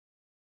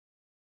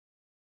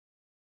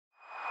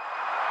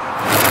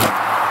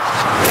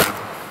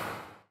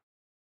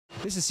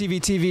This is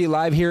CVTV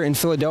live here in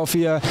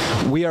Philadelphia.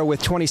 We are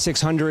with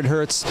 2600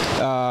 Hertz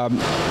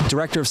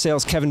Director of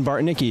Sales Kevin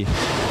Bartniki.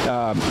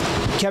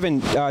 Kevin,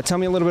 tell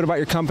me a little bit about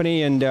your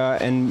company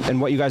and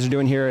what you guys are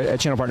doing here at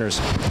Channel Partners.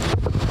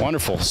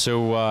 Wonderful.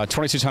 So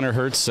 2600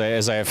 Hertz,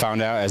 as I have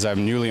found out, as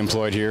I'm newly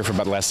employed here for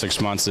about the last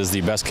 6 months, is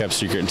the best kept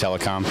secret in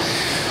telecom.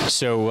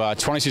 So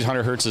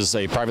 2600 Hertz is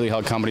a privately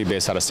held company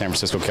based out of San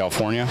Francisco,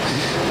 California.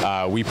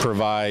 We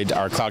provide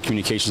our cloud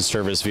communication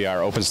service via our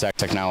OpenStack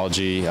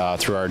technology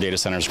through our data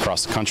centers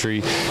across the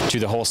country to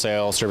the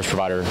wholesale service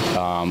provider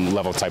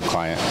level type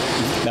client.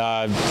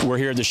 We're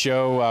here at the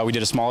show. We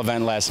did a small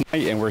event last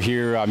night, and we're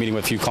here meeting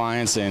with a few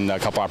clients and a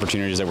couple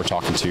opportunities that we're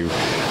talking to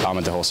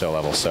at the wholesale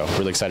level. So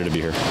really excited to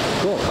be here.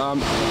 Cool.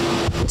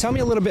 Tell me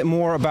a little bit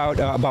more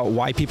about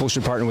why people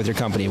should partner with your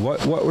company.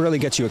 What really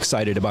gets you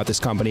excited about this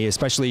company?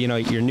 Especially, you know,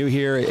 you're new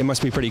here. It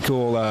must be pretty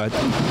cool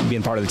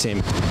being part of the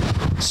team.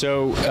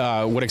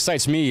 So what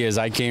excites me is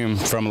I came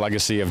from a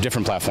legacy of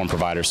different platform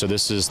providers. So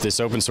this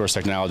open source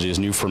technology is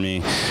new for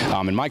me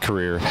in my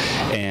career.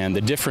 And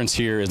the difference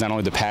here is not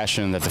only the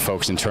passion that the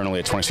folks internally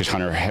at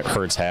 2600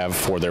 Hertz have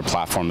for their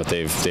platform that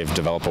they've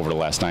developed over the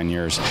last 9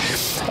 years.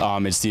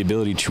 It's the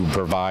ability to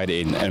provide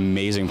an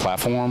amazing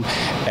platform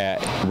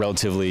at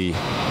relatively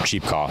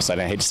cheap costs.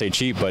 And I hate to say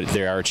cheap, but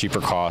there are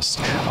cheaper costs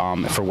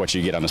for what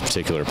you get on this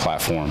particular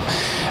platform.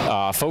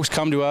 Folks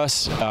come to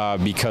us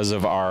because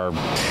of our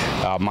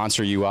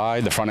monster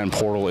UI. The front-end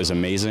portal is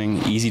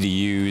amazing, easy to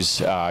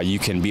use. You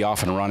can be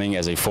off and running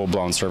as a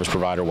full-blown service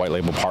provider, white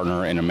label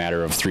partner in a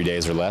matter of 3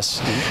 days or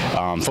less,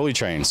 fully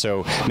trained.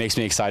 So it makes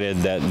me excited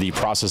that the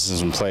process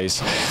is in place,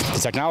 the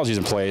technology is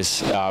in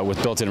place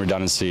with built-in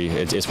redundancy.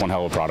 It's one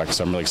hell of a product,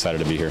 so I'm really excited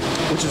to be here.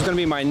 Which is going to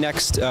be my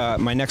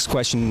next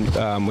question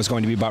was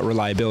going to be about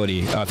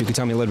reliability. If you could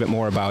tell me a little bit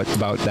more about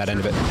that end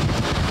of it.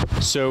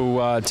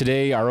 So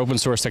today our open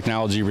source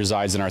technology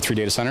resides in our 3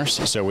 data centers.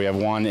 So we have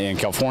one in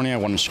California,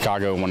 one in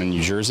Chicago, one in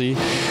New Jersey.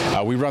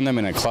 We run them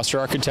in a cluster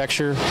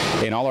architecture,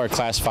 and all our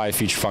Class 5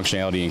 feature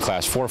functionality and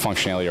Class 4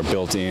 functionality are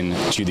built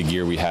into the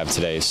gear we have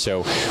today. So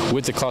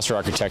with the cluster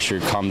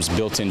architecture comes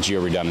built-in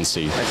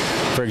geo-redundancy.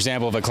 For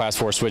example, if a Class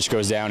 4 switch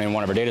goes down in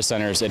one of our data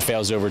centers, it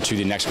fails over to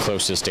the next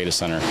closest data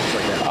center.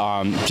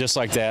 Just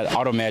like that,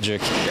 auto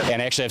magic, and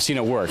actually I've seen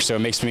it work, so it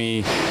makes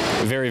me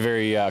very,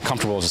 very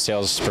comfortable as a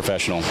sales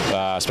professional,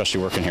 especially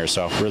working here,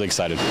 so really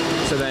excited.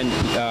 So then,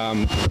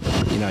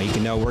 you know, you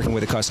can know working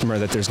with a customer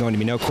that there's going to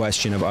be no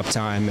question of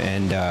uptime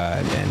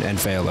and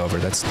failover.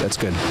 That's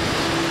good.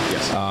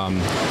 Yes.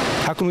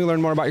 How can we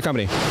learn more about your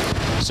company?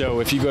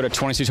 So if you go to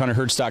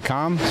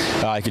 2600hertz.com,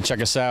 you can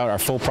check us out. Our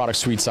full product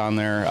suite's on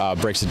there,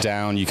 breaks it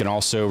down. You can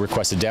also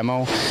request a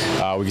demo.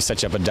 We can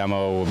set you up a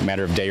demo in a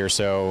matter of a day or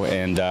so,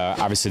 and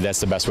obviously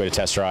that's the best way to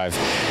test drive,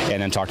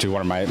 and then talk to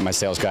one of my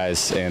sales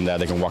guys, and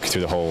they can walk you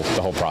through the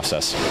whole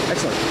process.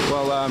 Excellent.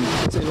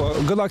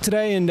 Well, good luck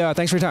today, and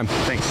thanks for your time.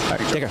 Thanks. All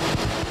right, take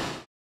care.